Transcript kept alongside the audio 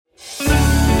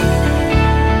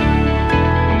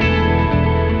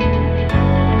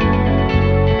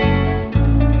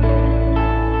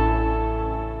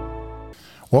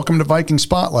Welcome to Viking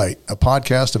Spotlight, a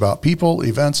podcast about people,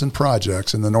 events, and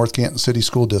projects in the North Canton City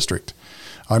School District.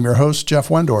 I'm your host, Jeff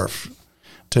Wendorf.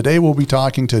 Today we'll be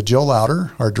talking to Jill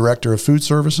Lauter, our Director of Food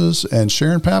Services, and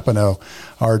Sharon Papineau,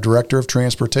 our Director of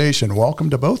Transportation. Welcome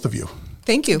to both of you.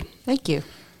 Thank you. Thank you.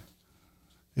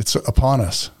 It's upon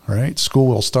us, right? School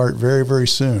will start very, very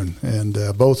soon, and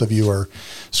both of you are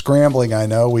scrambling, I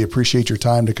know. We appreciate your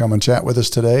time to come and chat with us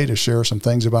today to share some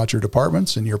things about your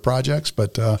departments and your projects,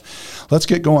 but let's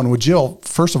get going. With Jill,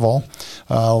 first of all,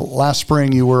 last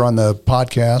spring you were on the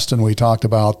podcast and we talked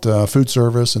about food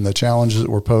service and the challenges that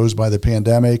were posed by the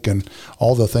pandemic and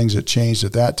all the things that changed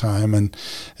at that time,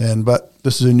 but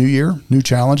this is a new year, new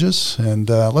challenges, and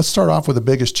let's start off with the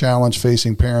biggest challenge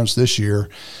facing parents this year,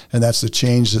 and that's the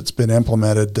change that's been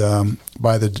implemented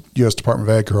by the U.S. Department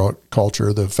of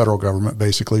Agriculture, the federal government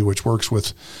basically, which works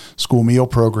with school meal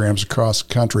programs across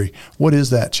the country. What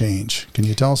is that change? Can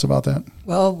you tell us about that?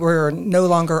 Well, we're no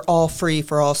longer all free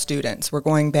for all students. We're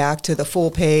going back to the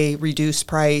full pay, reduced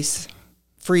price,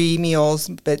 free meals,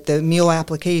 but the meal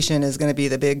application is going to be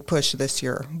the big push this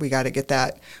year. We got to get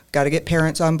that, got to get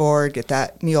parents on board, get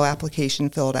that meal application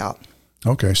filled out.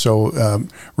 Okay, so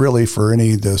really for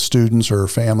any of the students or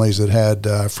families that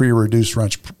had free or reduced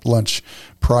lunch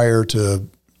prior to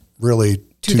really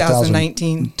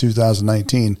 2019,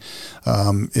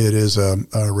 it is a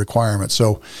requirement.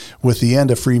 So with the end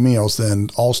of free meals,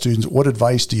 then all students, what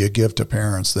advice do you give to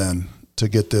parents then to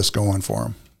get this going for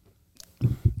them?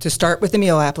 To start with the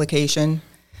meal application,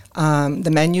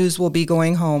 the menus will be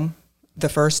going home the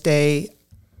first day,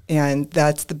 and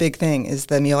that's the big thing is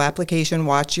the meal application.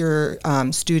 Watch your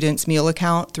students' meal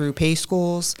account through Pay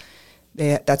Schools.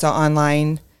 That's an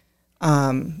online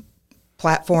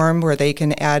platform where they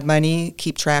can add money,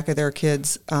 keep track of their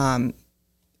kids'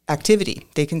 activity.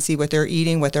 They can see what they're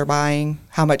eating, what they're buying,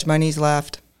 how much money's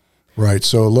left. Right.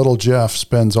 So little Jeff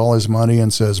spends all his money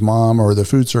and says, Mom, or the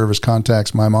food service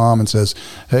contacts my mom and says,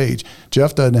 hey,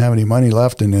 Jeff doesn't have any money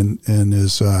left in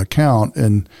his account.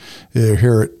 And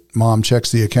here Mom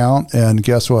checks the account, and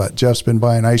guess what? Jeff's been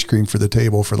buying ice cream for the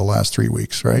table for the last 3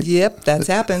 weeks, right? Yep, that's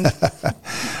happened.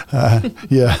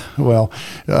 Yeah, well,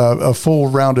 a full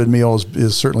rounded meal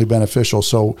is certainly beneficial.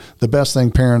 So the best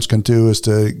thing parents can do is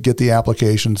to get the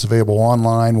applications available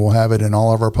online. We'll have it in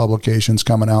all of our publications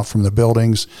coming out from the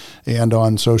buildings and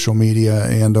on social media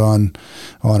and on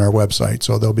our website.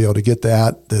 So they'll be able to get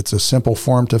that. It's a simple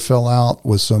form to fill out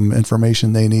with some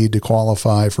information they need to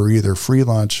qualify for either free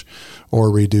lunch or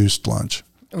reduced lunch.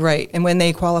 Right. And when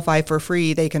they qualify for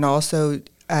free, they can also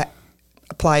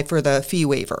apply for the fee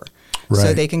waiver. Right.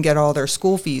 So they can get all their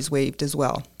school fees waived as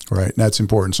well. Right. And that's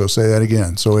important. So say that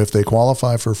again. So if they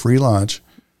qualify for free lunch,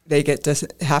 they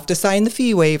have to sign the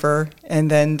fee waiver, and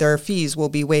then their fees will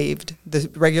be waived, the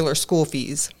regular school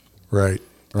fees. Right.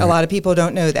 A lot of people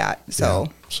don't know that. So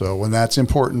when that's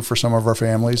important for some of our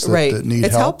families that need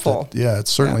it's help. Helpful.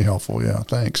 It's certainly helpful. Yeah.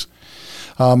 Thanks.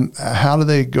 How do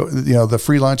they go? The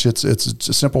free lunch, it's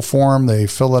a simple form. They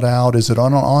fill it out. Is it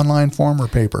on an online form or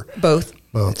paper? Both.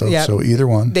 Yep. So either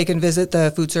one. They can visit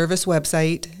the food service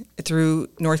website through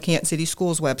North Canton City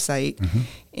Schools website,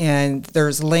 and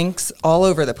there's links all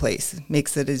over the place.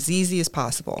 Makes it as easy as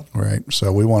possible. Right.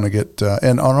 So we want to get,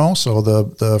 and also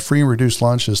the free and reduced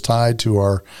lunch is tied to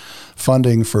our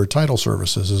funding for title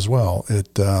services as well.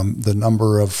 The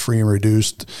number of free and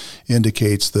reduced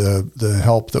indicates the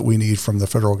help that we need from the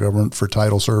federal government for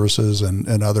title services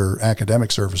and other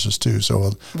academic services too.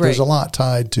 So there's a lot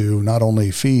tied to not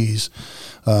only fees,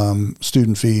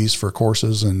 student fees for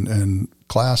courses and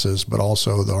classes, but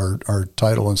also our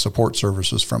title and support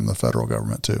services from the federal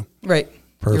government too. Right.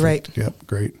 Perfect. You're right. Yep.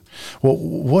 Great. Well,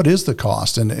 what is the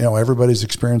cost? And everybody's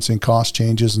experiencing cost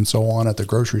changes and so on at the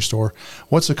grocery store.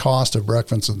 What's the cost of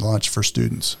breakfast and lunch for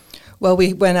students? Well,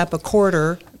 we went up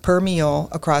 $0.25 per meal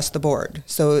across the board,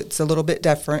 so it's a little bit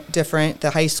different. The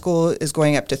high school is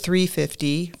going up to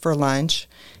 $3.50 for lunch,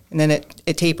 and then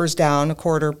it tapers down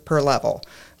 $0.25 per level.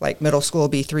 Like middle school will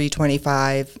be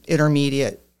 $3.25,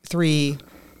 intermediate $3,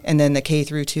 and then the K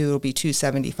through 2 will be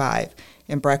 $2.75.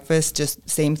 And breakfast, just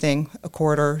same thing,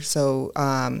 $0.25. So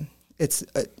it's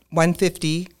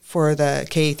 $1.50 for the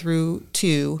K through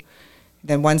 2,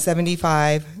 then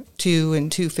 $1.75, $2,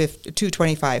 and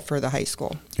 $2.25 for the high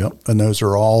school. Yep, and those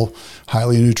are all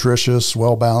highly nutritious,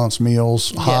 well-balanced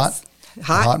meals, Yes.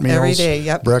 Hot meals, every day,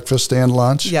 yep. Breakfast and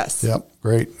lunch? Yes. Yep,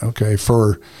 great. Okay,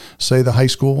 for, say, the high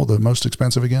school, the most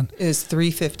expensive again? Is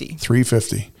 $3.50.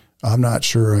 $3.50. I'm not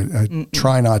sure. I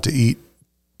try not to eat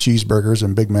cheeseburgers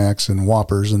and Big Macs and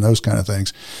Whoppers and those kind of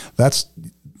things. That's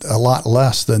a lot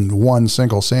less than one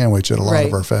single sandwich at a lot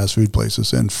of our fast food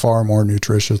places, and far more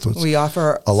nutritious. We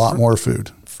offer a lot more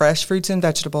food. fresh fruits and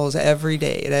vegetables every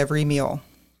day at every meal.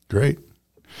 Great.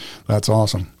 That's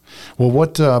awesome. Well,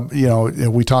 what,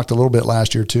 we talked a little bit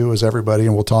last year too, as everybody,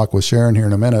 and we'll talk with Sharon here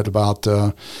in a minute about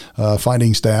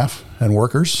finding staff and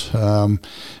workers. And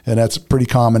that's pretty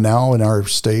common now in our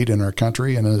state and our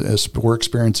country, and as we're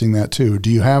experiencing that too.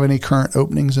 Do you have any current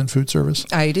openings in food service?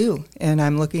 I do, and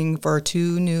I'm looking for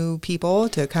 2 new people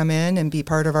to come in and be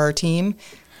part of our team.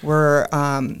 We're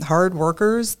hard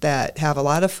workers that have a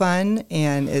lot of fun,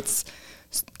 and it's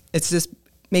just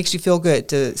makes you feel good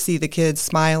to see the kids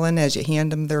smiling as you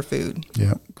hand them their food.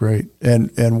 Yeah, great.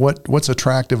 And what's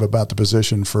attractive about the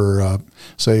position for,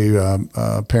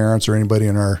 parents or anybody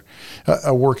in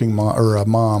a working mom or a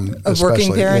mom, especially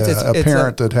working parent, a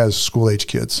parent that has school age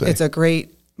kids? Say. It's a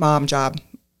great mom job,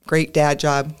 great dad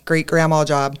job, great grandma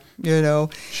job.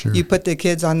 Sure. You put the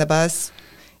kids on the bus,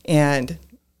 and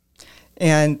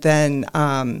then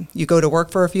you go to work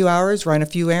for a few hours, run a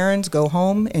few errands, go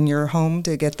home, and you're home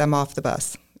to get them off the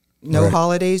bus. No Right.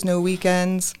 holidays, no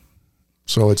weekends.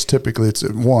 So it's typically,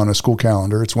 one, a school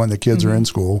calendar. It's when the kids are in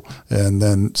school. And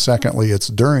then secondly, it's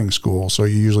during school. So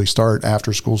you usually start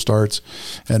after school starts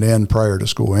and end prior to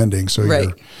school ending. So Right.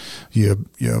 you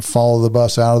follow the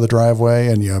bus out of the driveway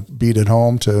and you beat it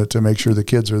home to make sure the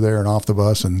kids are there and off the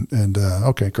bus. And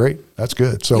okay, great. That's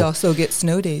good. So You also get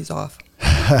snow days off.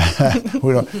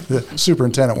 the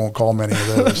superintendent won't call many of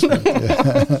those.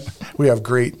 Yeah. We have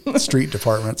great street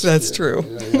departments. That's true.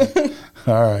 Yeah.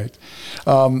 All right.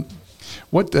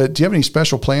 What do you have any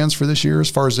special plans for this year? As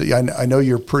far as I know,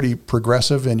 you're pretty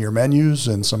progressive in your menus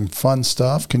and some fun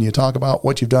stuff. Can you talk about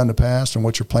what you've done in the past and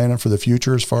what you're planning for the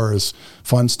future as far as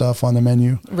fun stuff on the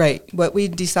menu? Right. What we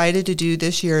decided to do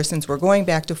this year, since we're going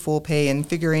back to full pay and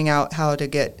figuring out how to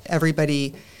get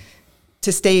everybody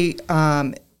to stay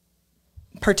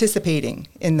participating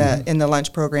in the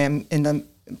lunch program, in the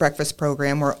breakfast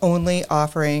program, we're only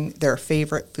offering their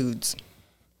favorite foods.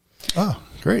 Oh,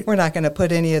 great. We're not going to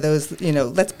put any of those,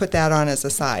 let's put that on as a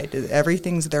side.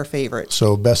 Everything's their favorite.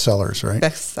 So bestsellers, right?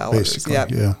 Bestsellers, basically.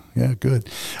 yep. Yeah, good.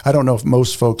 I don't know if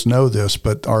most folks know this,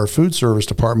 but our food service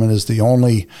department is the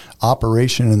only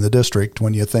operation in the district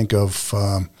when you think of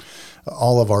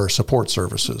all of our support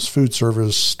services: food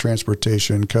service,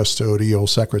 transportation, custodial,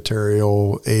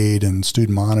 secretarial, aid, and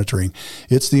student monitoring.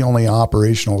 It's the only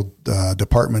operational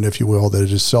department, if you will, that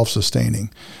is self-sustaining.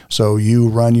 So you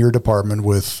run your department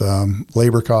with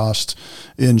labor costs,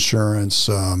 insurance,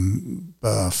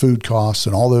 food costs,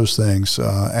 and all those things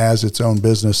as its own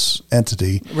business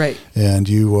entity. Right. And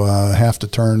you have to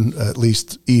turn at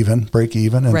least break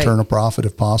even, and Right. turn a profit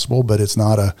if possible. But it's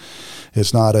not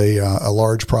a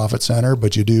large profit center,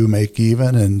 but you do make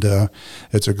even, and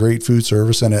it's a great food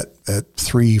service. And at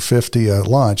 $3.50 at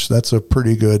lunch, that's a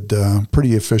pretty good,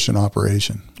 pretty efficient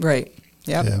operation. Right.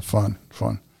 Yep. Yeah, fun.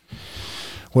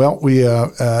 Well, we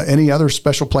any other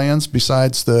special plans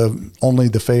besides only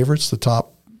the favorites, the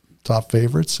top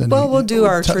favorites? Well, we'll do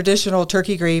our traditional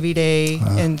turkey gravy day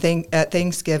at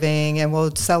Thanksgiving, and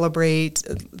we'll celebrate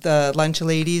the lunch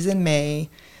ladies in May.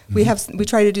 We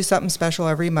try to do something special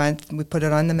every month, and we put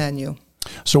it on the menu.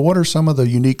 So what are some of the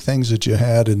unique things that you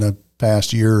had in the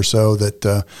past year or so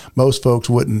that most folks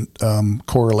wouldn't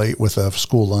correlate with a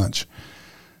school lunch?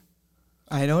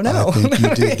 I don't know. I think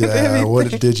you did.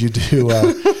 What did you do?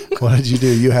 What did you do?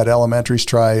 You had elementaries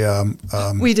try.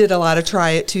 We did a lot of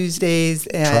Try It Tuesdays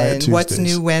and What's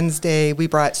New Wednesday. We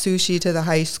brought sushi to the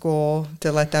high school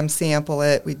to let them sample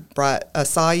it. We brought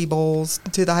acai bowls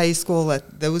to the high school,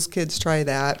 let those kids try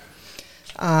that.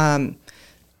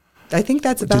 I think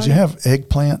that's about it. Did you have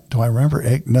eggplant? Do I remember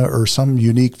or some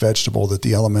unique vegetable that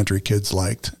the elementary kids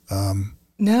liked?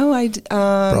 No,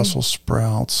 Brussels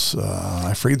sprouts.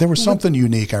 I forget. There was something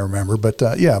unique I remember, but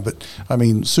I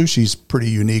mean, sushi's pretty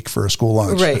unique for a school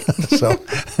lunch, right? So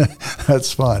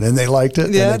that's fun, and they liked it.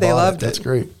 Yeah, and they loved it. That's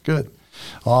great. Good.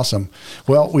 Awesome.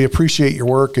 Well, we appreciate your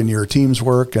work and your team's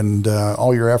work and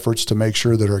all your efforts to make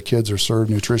sure that our kids are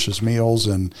served nutritious meals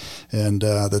and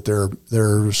that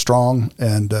they're strong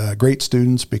and great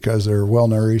students because they're well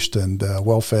nourished and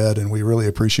well fed. And we really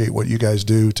appreciate what you guys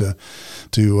do to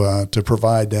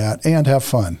provide that and have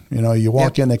fun. You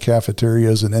walk in the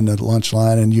cafeterias and in the lunch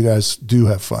line, and you guys do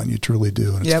have fun. You truly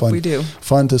do. And it's fun, we do.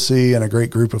 Fun to see, and a great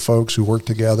group of folks who work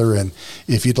together. And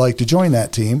if you'd like to join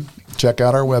that team, check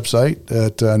out our website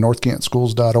at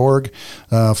northcantschools.org.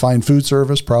 Find food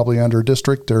service probably under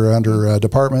district or under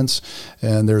departments,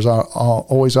 and there's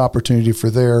always opportunity for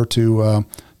there to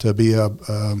be a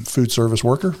food service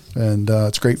worker, and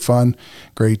it's great fun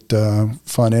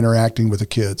interacting with the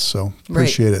kids. So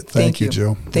appreciate it. Thank you,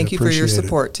 Jill. Thank you for your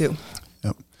support too.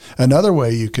 Yep. Another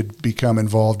way you could become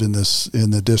involved in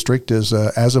the district is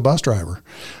as a bus driver.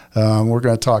 We're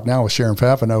going to talk now with Sharon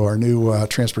Papineau, our new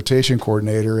transportation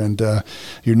coordinator, and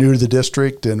you're new to the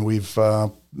district, and we've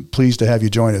pleased to have you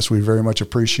join us. We very much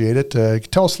appreciate it.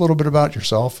 Tell us a little bit about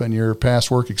yourself and your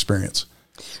past work experience.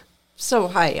 So,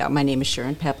 hi, my name is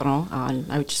Sharon Papineau.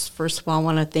 I just first of all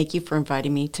want to thank you for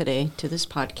inviting me today to this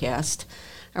podcast.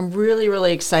 I'm really,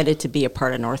 really excited to be a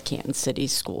part of North Canton City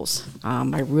Schools.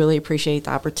 I really appreciate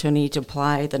the opportunity to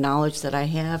apply the knowledge that I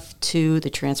have to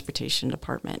the Transportation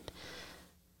Department.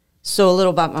 So a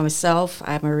little about myself.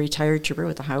 I'm a retired trooper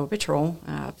with the Highway Patrol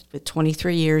with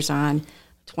 23 years on,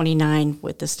 29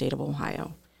 with the state of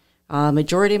Ohio.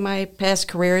 Majority of my past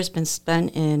career has been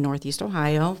spent in Northeast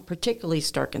Ohio, particularly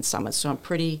Stark and Summit, so I'm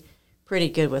pretty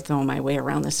good with knowing my way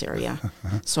around this area.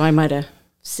 So I might have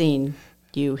seen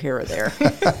you here or there.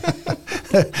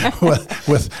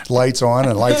 with lights on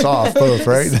and lights off, both,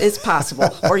 right? It's possible.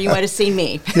 Or you might have seen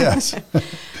me. Yes.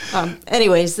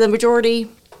 Anyways, the majority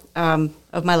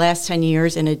of my last 10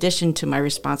 years, in addition to my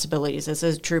responsibilities as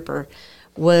a trooper,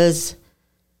 was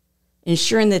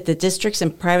ensuring that the districts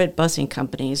and private busing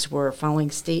companies were following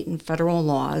state and federal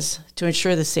laws to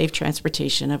ensure the safe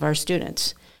transportation of our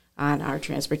students on our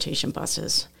transportation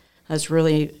buses. That's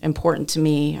really important to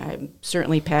me. I'm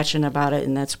certainly passionate about it,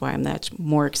 and that's why I'm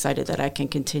more excited that I can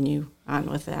continue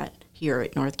on with that here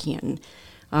at North Canton.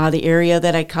 The area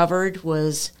that I covered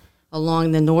was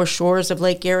along the north shores of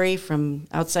Lake Erie, from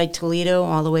outside Toledo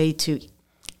all the way to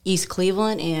East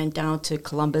Cleveland and down to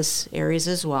Columbus areas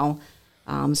as well.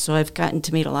 So I've gotten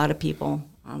to meet a lot of people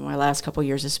my last couple of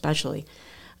years especially.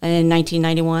 In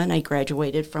 1991, I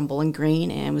graduated from Bowling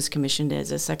Green and was commissioned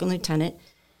as a second lieutenant.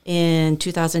 In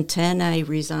 2010, I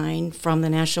resigned from the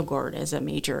National Guard as a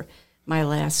major. My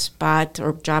last spot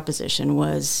or job position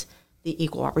was the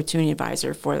Equal Opportunity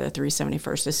Advisor for the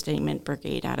 371st Sustainment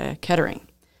Brigade out of Kettering.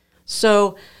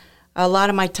 So a lot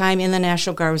of my time in the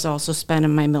National Guard was also spent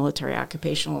in my military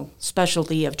occupational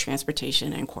specialty of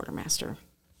transportation and quartermaster.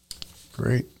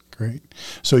 Great.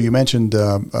 So you mentioned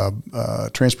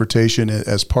transportation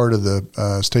as part of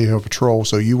the State Highway Patrol.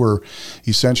 So you were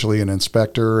essentially an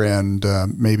inspector and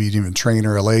maybe even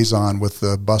trainer, a liaison with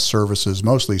the bus services,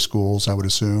 mostly schools, I would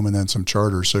assume, and then some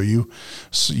charters. So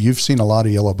you've seen a lot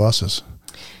of yellow buses.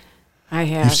 I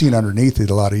have. You've seen underneath it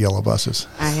a lot of yellow buses.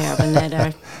 I have, and that,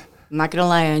 I'm not going to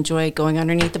lie, I enjoy going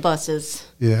underneath the buses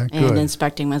and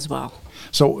inspecting them as well.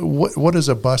 So what does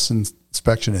a bus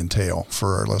inspection entail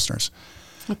for our listeners?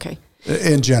 Okay.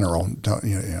 In general,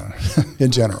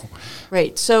 in general.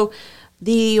 Right. So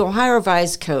the Ohio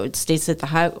Revised Code states that the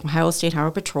Ohio State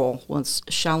Highway Patrol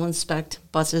shall inspect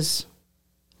buses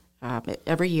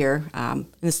every year. In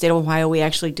the state of Ohio, we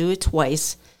actually do it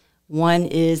twice. One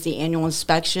is the annual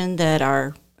inspection that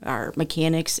our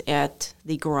mechanics at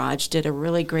the garage did a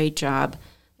really great job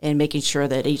in making sure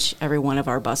that every one of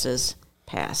our buses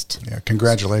passed. Yeah,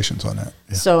 congratulations on that.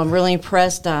 Yeah. So I'm really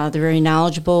impressed. They're very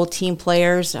knowledgeable team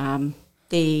players.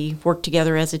 They work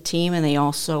together as a team, and they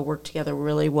also work together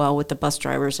really well with the bus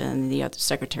drivers and the other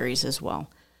secretaries as well.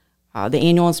 The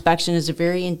annual inspection is a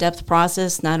very in-depth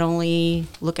process, not only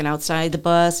looking outside the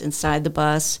bus, inside the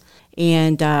bus,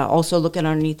 and also looking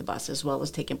underneath the bus, as well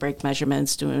as taking brake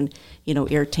measurements, doing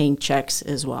air tank checks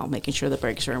as well, making sure the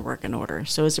brakes are in working order.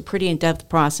 So it's a pretty in-depth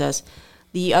process.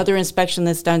 The other inspection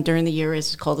that's done during the year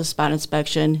is called a spot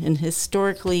inspection, and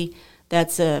historically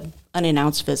that's an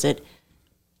unannounced visit.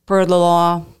 Per the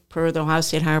law, per the Ohio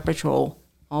State Highway Patrol,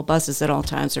 all buses at all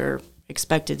times are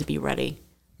expected to be ready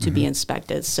to be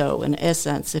inspected. So in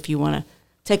essence, if you want to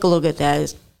take a look at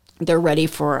that, they're ready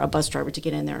for a bus driver to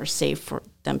get in there, safe for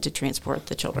them to transport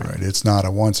the children. Right. It's not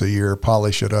a once a year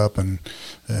polish it up and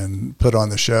put on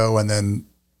the show and then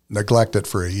neglect it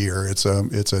for a year. It's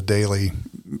a daily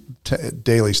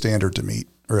standard to meet,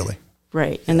 really.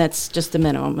 Right, and that's just the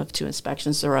minimum of 2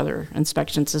 inspections. There are other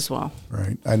inspections as well.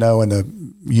 Right. I know in the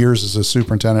years as a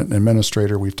superintendent and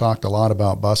administrator, we've talked a lot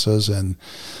about buses and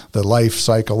the life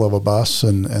cycle of a bus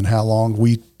and how long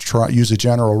we use a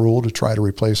general rule to try to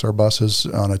replace our buses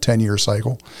on a 10-year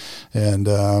cycle. And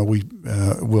we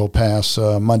will pass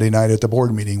Monday night at the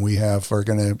board meeting. We are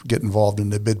going to get involved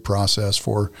in the bid process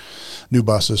for new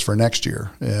buses for next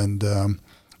year. And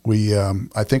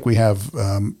I think we have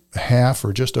half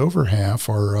or just over half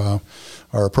are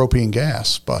propane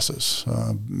gas buses,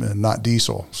 and not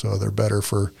diesel. So they're better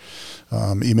for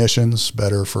emissions,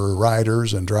 better for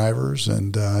riders and drivers.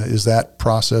 And is that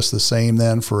process the same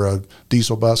then for a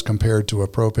diesel bus compared to a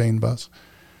propane bus,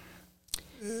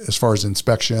 as far as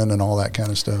inspection and all that kind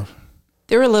of stuff?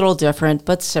 They're a little different,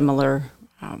 but similar.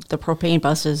 The propane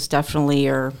buses definitely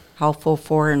are helpful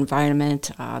for our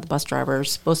environment. The bus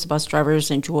drivers, most of the bus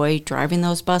drivers enjoy driving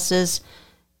those buses,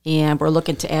 and we're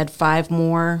looking to add 5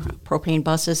 more propane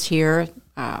buses here,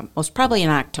 most probably in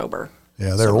October.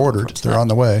 Yeah, they're ordered. They're on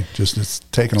the way. Just it's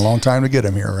taking a long time to get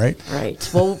them here, right? Right.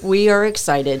 Well, we are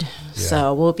excited. Yeah.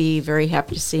 So we'll be very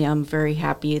happy to see them. Very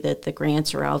happy that the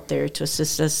grants are out there to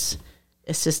assist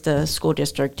the school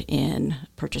district in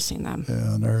purchasing them.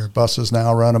 Yeah, and their buses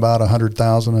now run about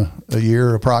 $100,000 a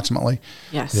year, approximately.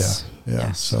 Yes. Yeah.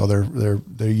 Yes. So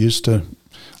they're used to.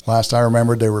 Last I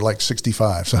remembered, they were like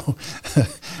 65. So,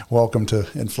 welcome to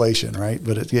inflation, right?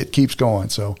 But it keeps going.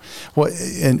 So,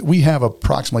 and we have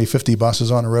approximately 50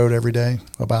 buses on the road every day.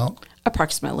 About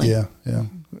approximately. Yeah.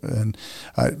 And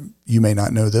you may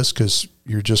not know this because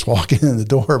you're just walking in the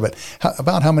door. But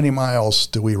about how many miles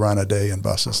do we run a day in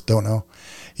buses? Don't know.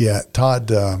 Yeah,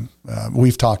 Todd,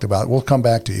 we've talked about it. We'll come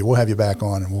back to you. We'll have you back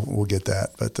on, and we'll get that.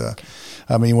 But,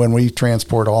 I mean, when we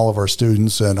transport all of our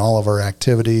students and all of our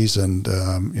activities and,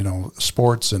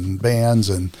 sports and bands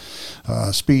and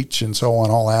speech and so on,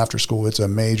 all after school, it's a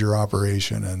major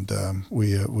operation. And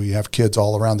we have kids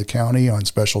all around the county on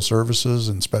special services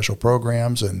and special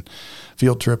programs and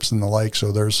field trips and the like.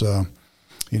 So there's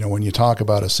when you talk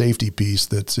about a safety piece,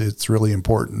 it's really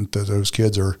important that those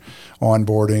kids are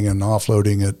onboarding and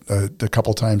offloading it a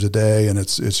couple times a day, and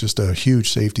it's just a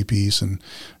huge safety piece, and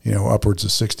upwards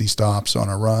of 60 stops on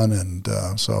a run, and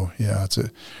so it's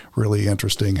really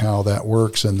interesting how that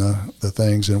works and the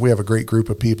things. And we have a great group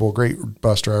of people, great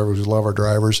bus drivers who love our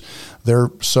drivers. They're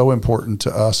so important to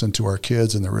us and to our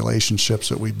kids and the relationships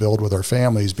that we build with our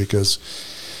families, because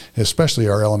especially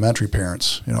our elementary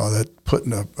parents, that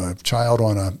putting a child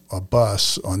on a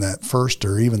bus on that first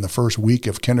or even the first week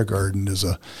of kindergarten is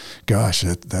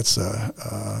that's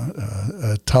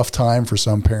a tough time for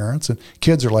some parents. And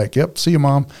kids are like, yep, see you,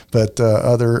 Mom. But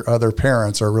other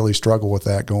parents are really struggle with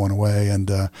that going away.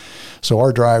 And so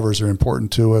our drivers are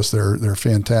important to us. They're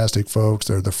fantastic folks.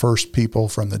 They're the first people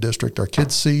from the district our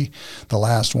kids see. The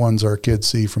last ones our kids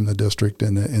see from the district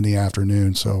in the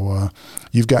afternoon. So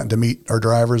you've gotten to meet our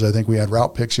drivers. I think we had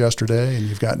route picks yesterday, and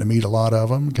you've gotten to meet a lot of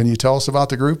them. Can you tell us about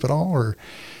the group at all? Or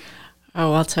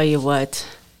I'll tell you what.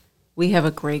 We have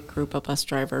a great group of bus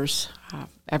drivers.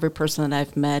 Every person that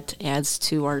I've met adds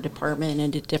to our department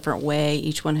in a different way.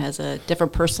 Each one has a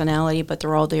different personality, but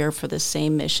they're all there for the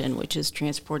same mission, which is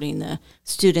transporting the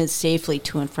students safely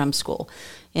to and from school.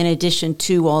 In addition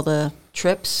to all the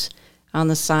trips on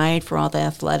the side for all the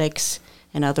athletics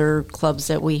and other clubs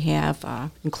that we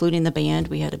have, including the band.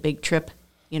 We had a big trip,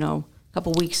 a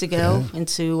couple weeks ago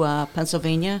into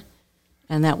Pennsylvania,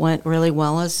 and that went really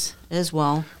well as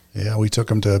well. Yeah, we took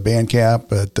them to band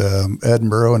camp at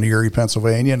Edinburgh and Erie,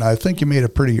 Pennsylvania, and I think you made a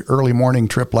pretty early morning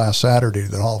trip last Saturday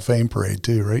to the Hall of Fame parade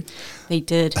too, right? They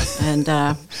did, and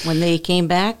when they came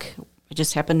back, I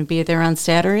just happened to be there on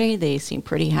Saturday. They seemed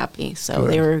pretty happy, so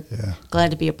they were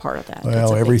glad to be a part of that.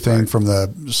 Well, everything from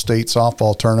the state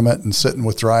softball tournament and sitting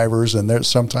with drivers, and there's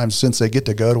sometimes, since they get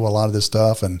to go to a lot of this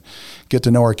stuff and get to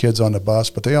know our kids on the bus,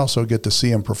 but they also get to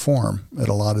see them perform at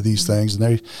a lot of these things,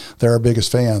 and they're our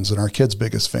biggest fans and our kids'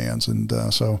 biggest fans, and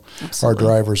so Absolutely. Our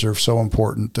drivers are so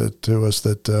important to us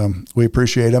that we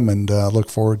appreciate them and look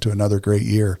forward to another great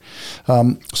year.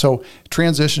 So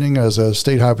transitioning as a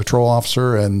state highway patrol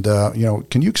officer, and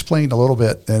can you explain a little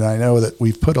bit, and I know that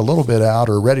we've put a little bit out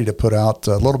or ready to put out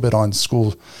a little bit on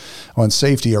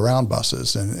safety around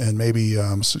buses, and maybe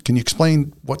can you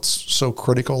explain what's so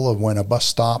critical of when a bus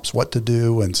stops, what to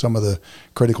do, and some of the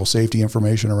critical safety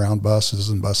information around buses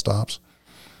and bus stops?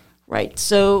 Right.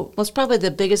 So most probably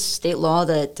the biggest state law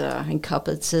that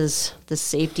encompasses the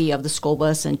safety of the school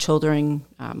bus and children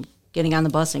getting on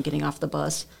the bus and getting off the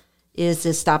bus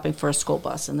is stopping for a school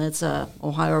bus, and that's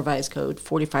Ohio Revised Code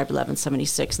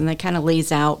 451176, and that kind of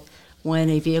lays out when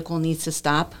a vehicle needs to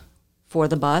stop for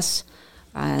the bus.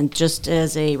 And just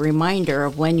as a reminder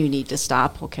of when you need to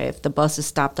stop, if the bus is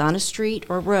stopped on a street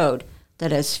or road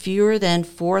that has fewer than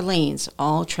 4 lanes,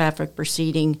 all traffic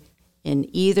proceeding in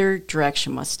either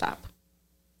direction must stop.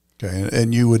 Okay,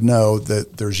 and you would know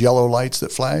that there's yellow lights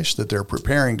that flash, that they're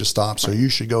preparing to stop, so you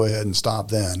should go ahead and stop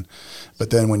then. But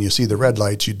then when you see the red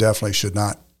lights, you definitely should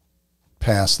not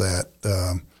pass that.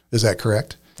 Is that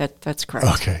correct? That's correct.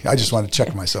 Okay, I just want to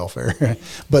check myself there.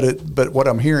 But what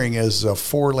I'm hearing is a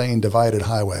 4-lane divided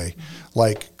highway,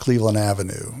 like Cleveland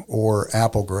Avenue or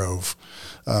Apple Grove.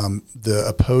 The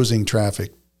opposing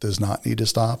traffic does not need to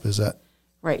stop. Is that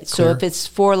right? clear? So if it's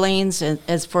 4 lanes,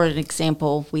 as for an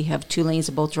example, we have 2 lanes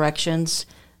in both directions.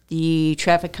 The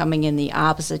traffic coming in the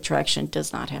opposite direction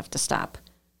does not have to stop.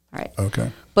 Right.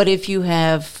 Okay. But if you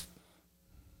have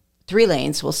 3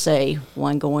 lanes, we'll say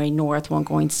one going north, one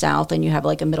going south, and you have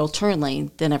like a middle turn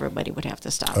lane, then everybody would have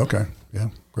to stop. Okay. Yeah.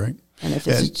 Great. And if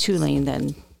it's a 2 lane,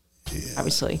 then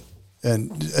obviously.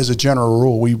 And as a general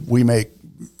rule, we make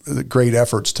great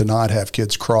efforts to not have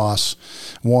kids cross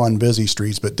busy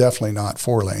streets, but definitely not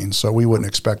 4 lanes. So we wouldn't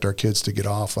expect our kids to get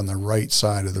off on the right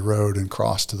side of the road and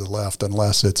cross to the left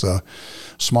unless it's a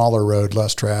smaller road,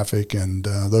 less traffic, and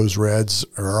those reds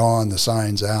are on, the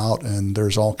sign's out, and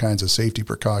there's all kinds of safety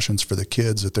precautions for the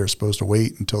kids that they're supposed to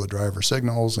wait until the driver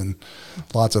signals and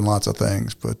lots of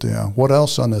things. But what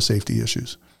else on the safety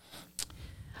issues?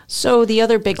 So the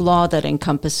other big law that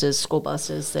encompasses school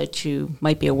buses that you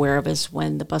might be aware of is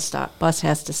when the bus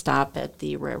has to stop at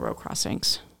the railroad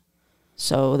crossings.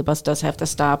 So the bus does have to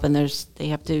stop, and they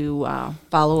have to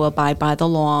abide by the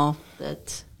law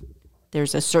that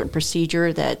there's a certain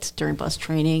procedure that during bus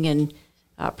training and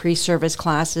pre-service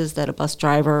classes that a bus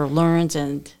driver learns,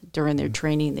 and during their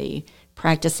training they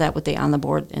practice that with the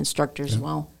on-the-board instructors as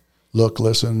well. Look,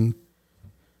 listen.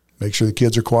 Make sure the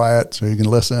kids are quiet so you can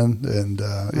listen, and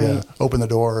right. Open the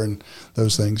door and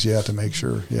those things. You have to make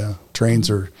sure. Yeah, trains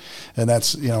are, and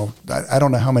that's I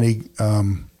don't know how many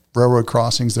railroad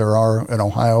crossings there are in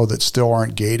Ohio that still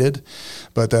aren't gated,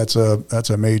 but that's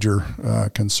a major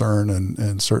concern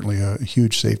and certainly a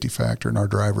huge safety factor. And our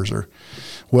drivers are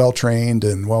well trained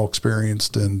and well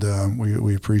experienced, and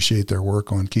we appreciate their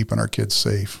work on keeping our kids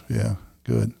safe. Yeah,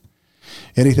 good.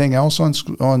 Anything else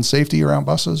on safety around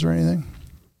buses or anything?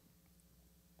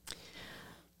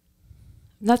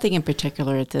 Nothing in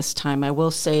particular at this time. I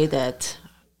will say that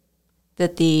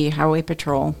the Highway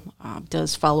Patrol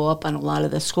does follow up on a lot of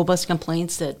the school bus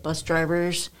complaints that bus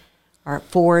drivers are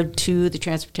forward to the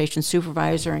transportation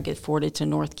supervisor and get forwarded to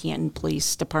North Canton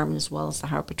Police Department as well as the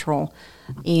Highway Patrol.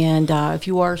 And if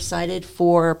you are cited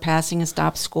for passing a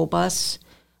stopped school bus,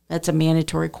 that's a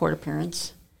mandatory court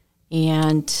appearance.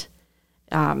 And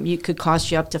it could cost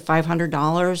you up to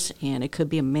 $500, and it could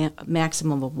be a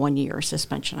maximum of 1 year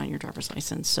suspension on your driver's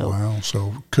license. So, wow,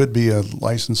 so could be a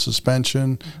license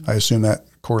suspension. I assume that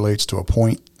correlates to a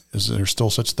point. Is there still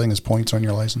such a thing as points on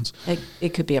your license?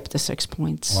 It could be up to 6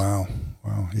 points. Wow,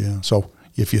 yeah. So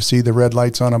if you see the red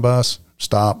lights on a bus,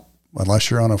 stop.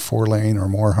 Unless you're on a 4-lane or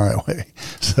more highway,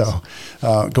 so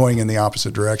going in the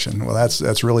opposite direction. Well,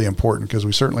 that's really important because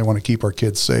we certainly want to keep our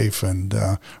kids safe and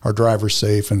our drivers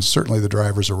safe, and certainly the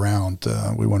drivers around.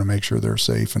 We want to make sure they're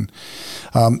safe. And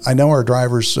I know our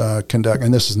drivers conduct,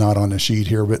 and this is not on the sheet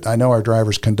here, but I know our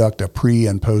drivers conduct a pre-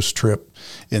 and post-trip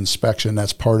inspection.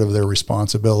 That's part of their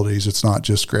responsibilities. It's not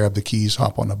just grab the keys,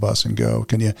 hop on the bus, and go.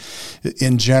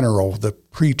 In general, the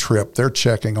pre-trip, they're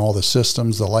checking all the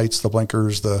systems, the lights, the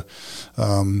blinkers, the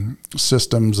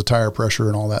systems, the tire pressure,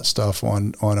 and all that stuff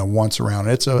on a once around.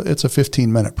 It's a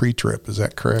 15-minute pre-trip. Is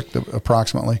that correct?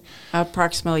 Approximately.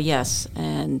 Approximately, yes.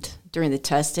 And during the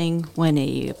testing, when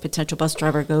a potential bus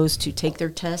driver goes to take their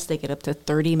test, they get up to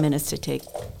 30 minutes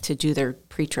to do their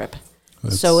pre-trip.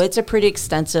 So it's a pretty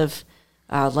extensive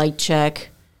light check.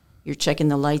 You're checking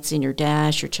the lights in your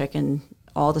dash. You're checking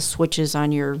all the switches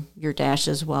on your dash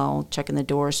as well, checking the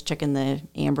doors, checking the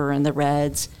amber and the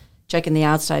reds, checking the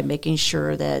outside, making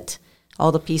sure that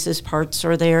all the parts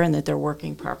are there and that they're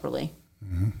working properly.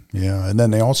 Mm-hmm. Yeah, and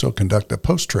then they also conduct a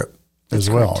post-trip as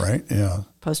well, right? Yeah.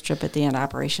 Post-trip at the end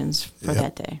operations for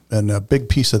that day. And a big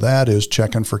piece of that is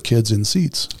checking for kids in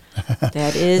seats.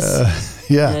 That is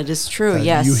that is true,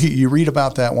 yes. You read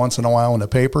about that once in a while in the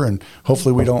paper, and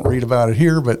hopefully we don't read about it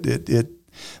here, but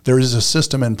there is a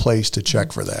system in place to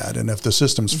check for that. And if the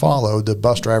system's followed, the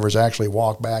bus drivers actually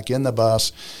walk back in the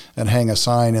bus and hang a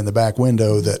sign in the back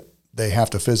window that they have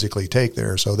to physically take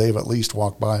there. So they've at least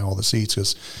walked by all the seats,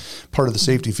 because part of the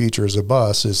safety features of a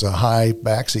bus is high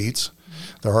back seats.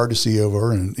 They're hard to see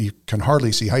over, and you can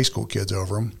hardly see high school kids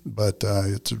over them, but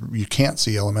you can't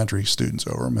see elementary students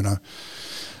over them. And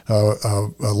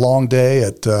a long day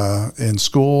in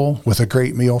school with a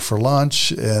great meal for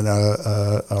lunch and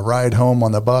a ride home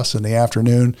on the bus in the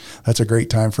afternoon, that's a great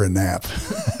time for a nap.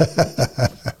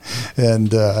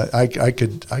 And I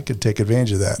could take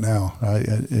advantage of that now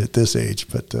at this age,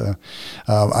 but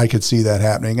I could see that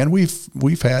happening. And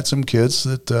we've had some kids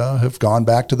that have gone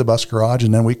back to the bus garage,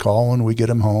 and then we call and we get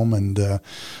them home. And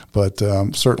but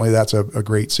certainly that's a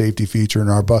great safety feature. And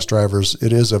our bus drivers,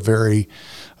 it is a very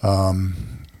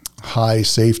high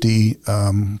safety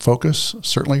focus,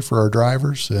 certainly for our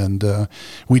drivers, and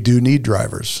we do need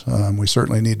drivers. We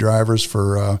certainly need drivers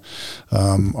for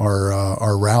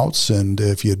our routes, and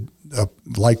if you'd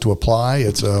like to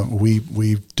apply, we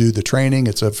do the training.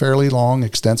 It's a fairly long,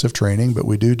 extensive training, but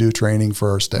we do training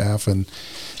for our staff and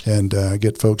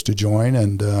get folks to join,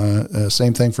 and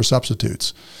same thing for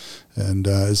substitutes. And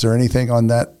is there anything on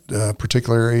that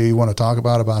particular area you want to talk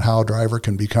about how a driver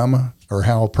can become or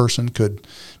how a person could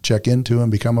check into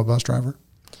and become a bus driver?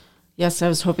 Yes, I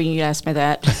was hoping you'd ask me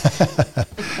that.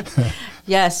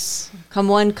 Yes, come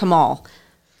one, come all.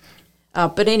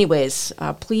 But anyways,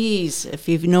 please, if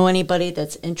you know anybody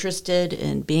that's interested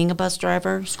in being a bus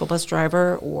driver, school bus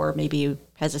driver, or maybe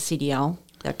has a CDL,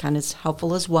 that kind of is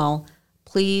helpful as well,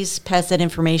 please pass that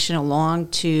information along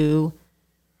to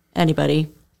anybody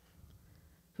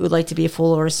who would like to be a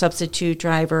full or a substitute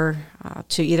driver,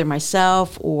 to either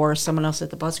myself or someone else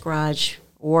at the bus garage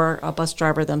or a bus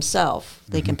driver themselves.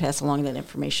 They can pass along that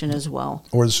information as well.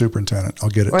 Or the superintendent. I'll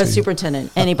get it to you. Or the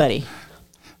superintendent, anybody.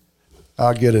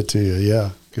 I'll get it to you.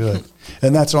 Yeah, good.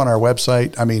 And that's on our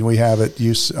website. I mean, we have it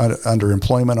under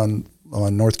employment on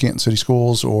North Canton City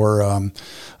Schools, or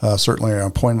certainly our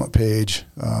appointment page.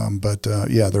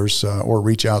 There's or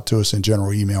reach out to us in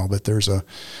general email. But there's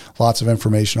lots of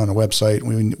information on the website.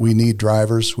 We need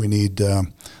drivers. We need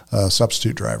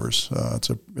substitute drivers.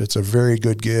 It's a very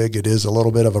good gig. It is a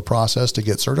little bit of a process to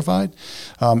get certified,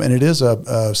 and it is a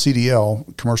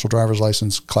CDL, Commercial Driver's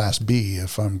License Class B,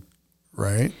 if I'm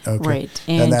right. Okay. Right,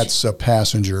 and that's a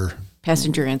passenger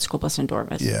and school bus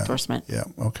endorsement. Yeah.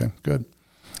 Okay. Good.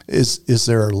 Is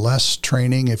there less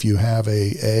training if you have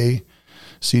a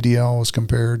CDL as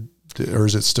compared to, or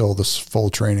is it still this full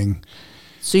training?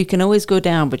 So you can always go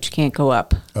down, but you can't go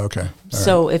up. Okay.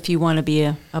 So if you want to be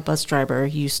a bus driver,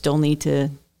 you still need to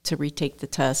retake the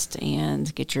test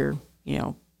and get your,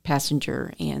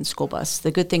 passenger and school bus.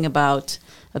 The good thing about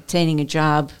obtaining a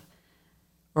job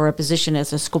or a position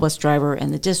as a school bus driver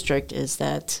in the district is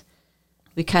that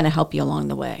we kind of help you along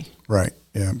the way. Right.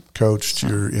 Yeah. Coached.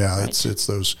 Right. It's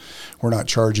those, we're not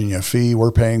charging you a fee.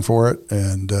 We're paying for it.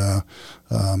 And,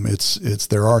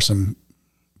 there are some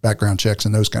background checks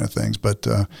and those kind of things, but,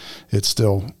 it's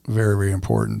still very, very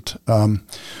important.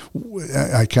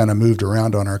 I kind of moved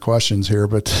around on our questions here,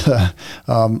 but,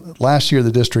 last year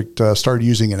the district, started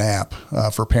using an app,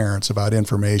 for parents about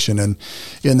information. And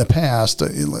in the past,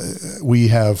 we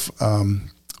have,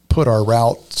 put our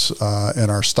routes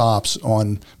and our stops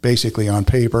basically on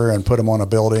paper and put them on a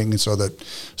building so that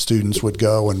students would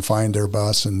go and find their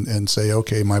bus and say,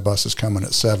 okay, my bus is coming at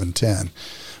 7:10.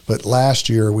 But last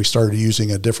year we started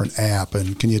using a different app.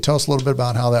 And can you tell us a little bit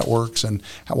about how that works and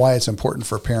why it's important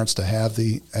for parents to have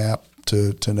the app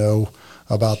to know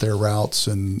about their routes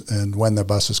and when the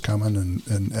bus is coming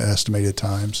and estimated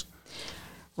times?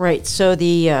 Right. So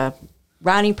the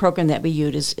routing program that we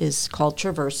use is called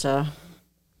Traversa.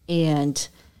 And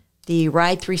the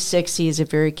Ride 360 is a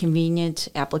very convenient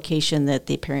application that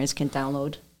the parents can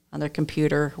download on their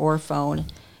computer or phone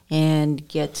and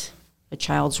get a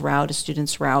child's route, a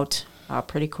student's route,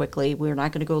 pretty quickly. We're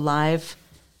not going to go live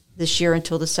this year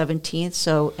until the 17th,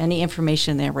 so any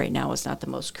information there right now is not the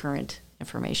most current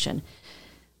information.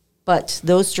 But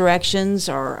those directions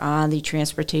are on the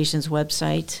transportation's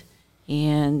website,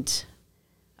 and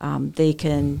they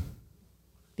can...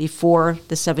 Before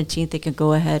the 17th, they can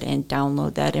go ahead and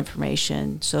download that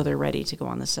information so they're ready to go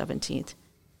on the 17th.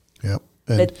 Yep.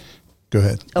 Go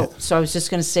ahead. So I was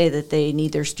just going to say that they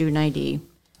need their student ID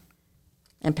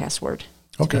and password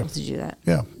to be able to do that.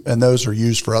 Yeah, and those are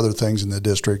used for other things in the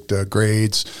district,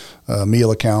 grades, meal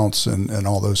accounts, and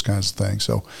all those kinds of things.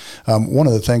 So one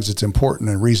of the things that's important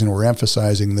and the reason we're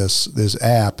emphasizing this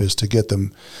app is to get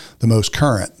them the most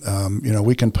current.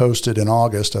 We can post it in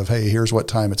August of, hey, here's what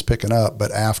time it's picking up,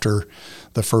 but after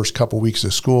the first couple weeks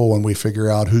of school when we figure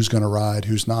out who's going to ride,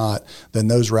 who's not, then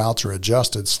those routes are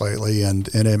adjusted slightly and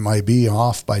it might be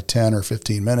off by 10 or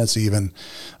 15 minutes even,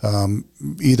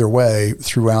 either way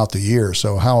throughout the year.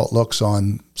 So how it looks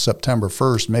on September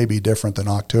 1st may be different than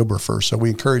October 1st. So we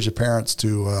encourage the parents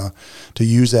to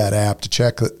use that app to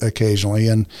check occasionally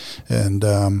and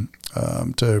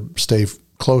to stay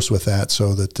close with that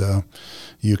so that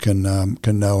you can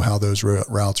know how those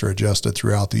routes are adjusted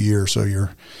throughout the year. So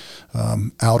you're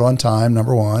out on time,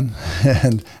 number one,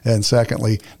 and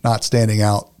secondly, not standing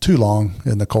out too long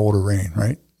in the cold or rain,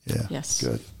 right? Yeah. Yes.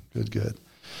 Good.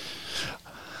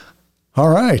 All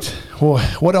right. Well,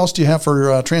 what else do you have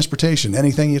for transportation?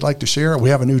 Anything you'd like to share? We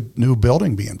have a new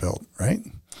building being built, right?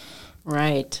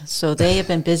 Right. So they have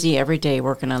been busy every day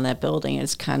working on that building.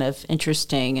 It's kind of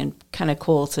interesting and kind of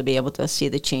cool to be able to see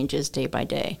the changes day by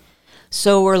day.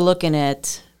 So we're looking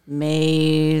at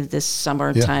May, this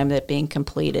summertime, that being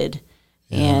completed.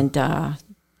 Yeah. And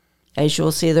as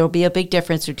you'll see, there will be a big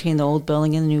difference between the old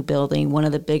building and the new building. One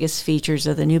of the biggest features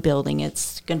of the new building,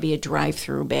 it's going to be a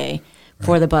drive-through bay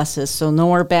for the buses. So no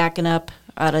more backing up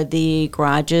out of the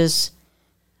garages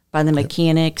by the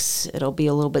mechanics. It'll be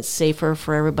a little bit safer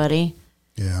for everybody.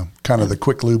 Yeah, kind of the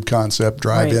quick lube concept,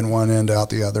 drive in one end, out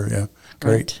the other. Yeah,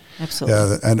 great. Right.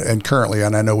 Absolutely. Yeah, and currently,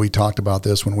 and I know we talked about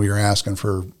this when we were asking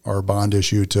for our bond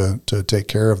issue to take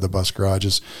care of the bus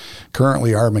garages.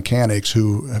 Currently, our mechanics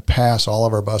who pass all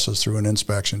of our buses through an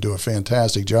inspection do a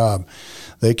fantastic job.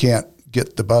 They can't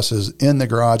get the buses in the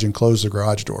garage and close the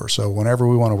garage door. So whenever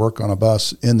we want to work on a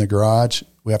bus in the garage,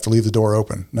 we have to leave the door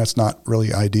open. And that's not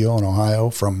really ideal in Ohio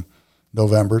from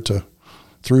November to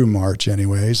through March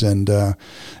anyways, and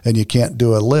you can't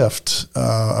do a lift,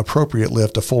 appropriate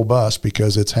lift, a full bus,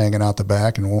 because it's hanging out the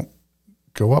back and won't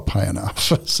go up high enough.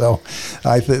 So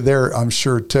they're, I'm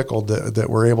sure, tickled that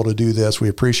we're able to do this. We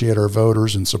appreciate our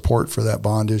voters and support for that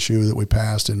bond issue that we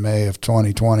passed in May of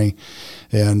 2020.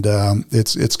 And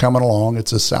it's coming along.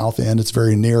 It's a south end. It's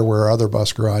very near where our other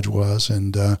bus garage was.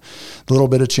 And a little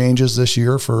bit of changes this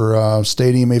year for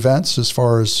stadium events as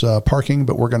far as parking,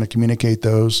 but we're going to communicate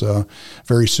those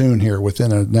very soon here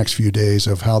within the next few days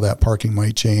of how that parking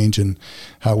might change and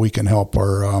how we can help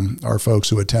our folks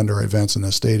who attend our events in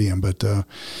the stadium. But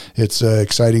it's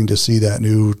exciting to see that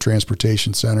new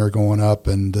transportation center going up,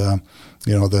 and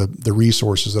the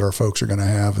resources that our folks are going to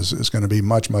have is going to be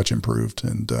much improved,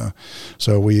 and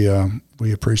so we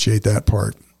appreciate that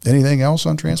part. Anything else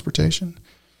on transportation?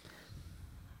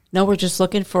 No, we're just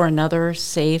looking for another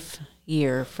safe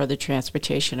year for the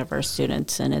transportation of our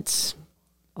students, and it's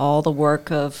all the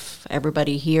work of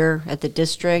everybody here at the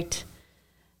district,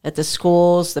 at the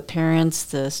schools, the parents,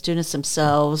 the students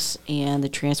themselves, and the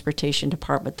transportation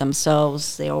department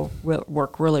themselves. They all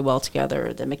work really well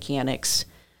together, the mechanics,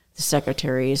 the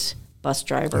secretaries, bus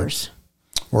drivers.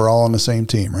 We're all on the same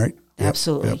team, right?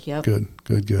 Absolutely. Yep. Good.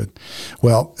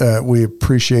 Well, we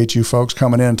appreciate you folks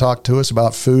coming in and talking to us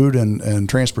about food and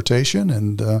transportation.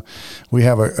 And we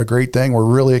have a great thing. We're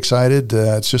really excited.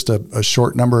 It's just a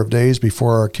short number of days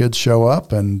before our kids show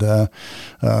up and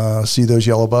see those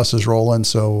yellow buses rolling.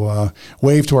 So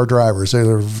wave to our drivers.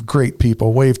 They're great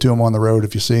people. Wave to them on the road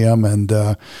if you see them. And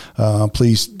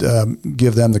please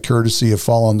give them the courtesy of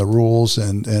following the rules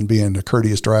and being a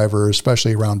courteous driver,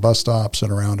 especially around bus stops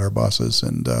and around our buses.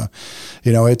 And,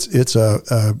 it's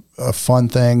a fun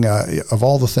thing. Of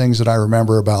all the things that I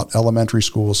remember about elementary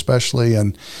school especially,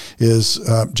 and is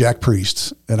Jack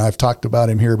Priest. And I've talked about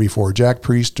him here before. Jack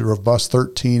Priest drove bus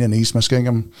 13 in East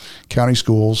Muskingum County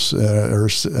schools or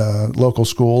local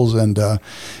schools. And I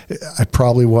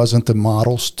probably wasn't the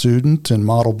model student and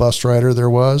model bus rider there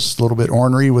was. A little bit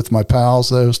ornery with my pals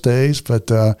those days, but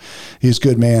he's a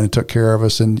good man and took care of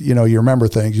us. And, you remember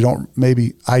things.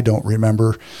 I don't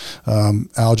remember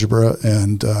algebra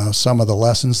and some of the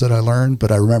lessons that I learned,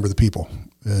 but I remember the people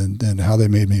and how they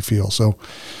made me feel. So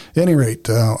at any rate,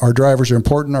 our drivers are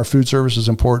important. Our food service is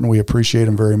important. We appreciate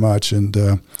them very much. And,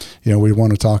 we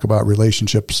want to talk about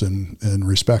relationships and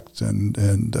respect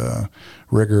and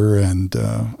rigor and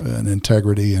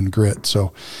integrity and grit.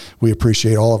 So we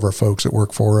appreciate all of our folks that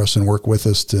work for us and work with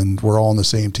us. And we're all on the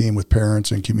same team with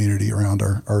parents and community around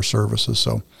our services.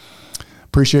 So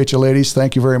appreciate you, ladies.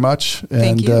 Thank you very much.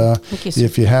 Thank you. Thank you,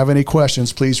 if you have any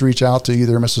questions, please reach out to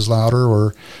either Mrs. Lauter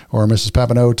or Mrs.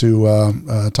 Papineau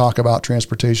to talk about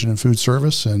transportation and food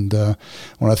service. And I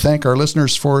want to thank our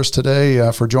listeners for us today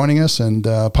for joining us. And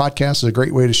podcast is a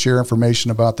great way to share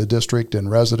information about the district and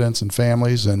residents and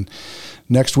families. And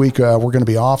next week, we're going to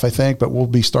be off, I think, but we'll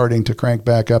be starting to crank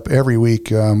back up every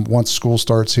week once school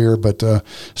starts here. But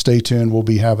stay tuned. We'll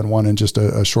be having one in just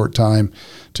a short time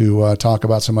to talk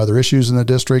about some other issues in the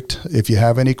district. If you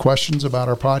have any questions about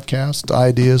our podcast,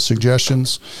 ideas,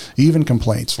 suggestions, even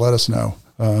complaints, let us know.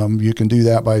 You can do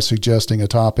that by suggesting a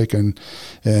topic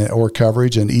or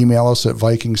coverage, and email us at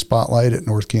Viking Spotlight at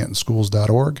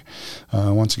northcantonschools.org.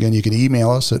 Once again, you can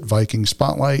email us at Viking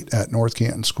Spotlight at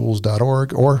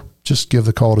northcantonschools.org, or just give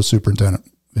the call to Superintendent.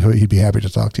 He'd be happy to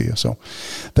talk to you. So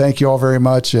thank you all very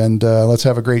much, and let's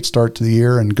have a great start to the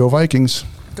year, and go Vikings.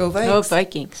 Go Vikings. Go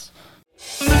Vikings.